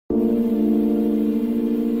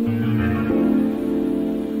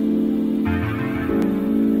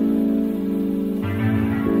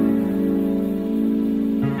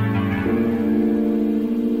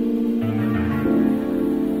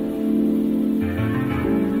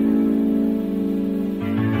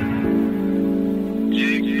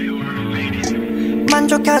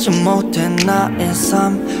만족하지 못해 나의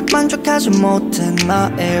삶 만족하지 못해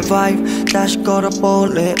나의 vibe 다시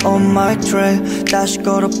걸어볼래 on my track 다시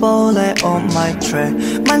걸어볼래 on my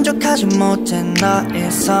track 만족하지 못해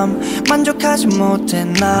나의 삶 만족하지 못해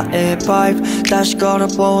나의 vibe 다시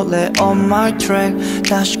걸어볼래 on my track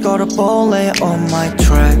다시 걸어볼래 on my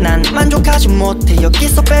track 난 만족하지 못해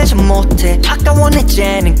여기서 빼지 못해 아까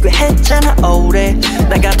원했지는 꽤 했잖아 오래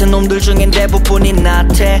나 같은 놈들 중엔 대부분이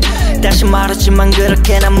나태 다시 말하지만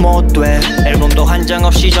그렇게 난 못돼 앨범도 한 장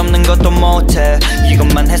없이 접는 것도 못해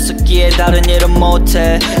이것만 했었기에 다른 일은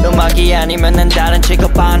못해 음악이 아니면 난 다른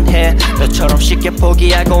직업 안 해 너처럼 쉽게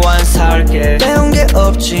포기하고 안 살게 배운 게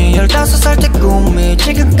없지 15살 때 꿈이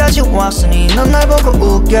지금까지 왔으니 넌 날 보고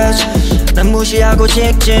웃겠지 난 무시하고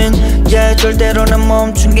직진 yeah 절대로 난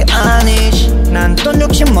멈춘 게 아니지 난 돈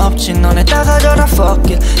욕심 없지 너네 다 가져라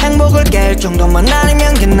fuck it 행복을 깰 정도만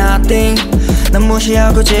아니면 게 nothing 난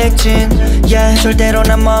무시하고 직진 yeah 절대로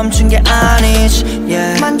난 멈춘 게 아니지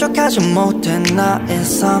yeah 만족하지 못해 나의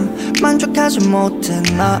삶 만족하지 못해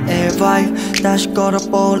나의 vibe 다시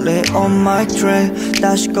걸어볼래 on my track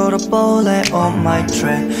다시 걸어볼래 on my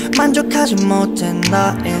track 만족하지 못해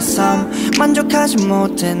나의 삶 만족하지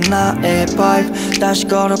못해 나의 vibe 다시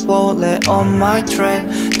걸어볼래 on my track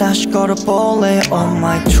다시 걸어볼래 on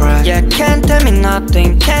my track yeah can't tell me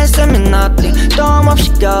nothing can't tell me nothing 덤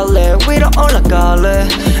없이 갈래 위로 올라갈래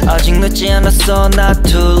아직 늦지 않았어 not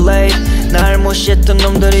too late 날 무시했던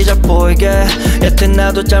놈들이 잘 보이게 여태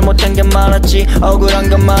나도 잘못한 게 많았지 억울한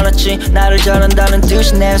건 많았지 나를 잘한다는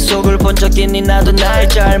듯이 내 속을 본 적 있니 나도 날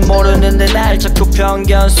잘 모르는데 날 자꾸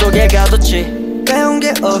편견 속에 가뒀지 배운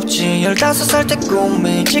게 없지 15살 때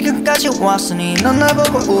꿈이 지금까지 왔으니 넌 날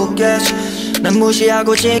보고 웃겠지 난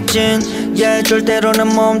무시하고 직진 yeah 절대로 난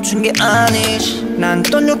멈춘 게 아니지 난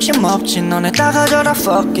돈 욕심 없지 너네 다 가져라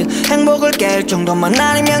fuck it 행복을 깰 정도만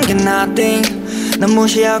아니면 게 nothing 난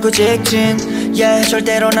무시하고 직진 yeah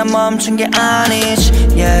절대로 난 멈춘 게 아니지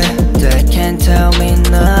yeah They can't tell me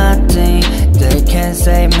nothing They can't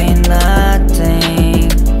say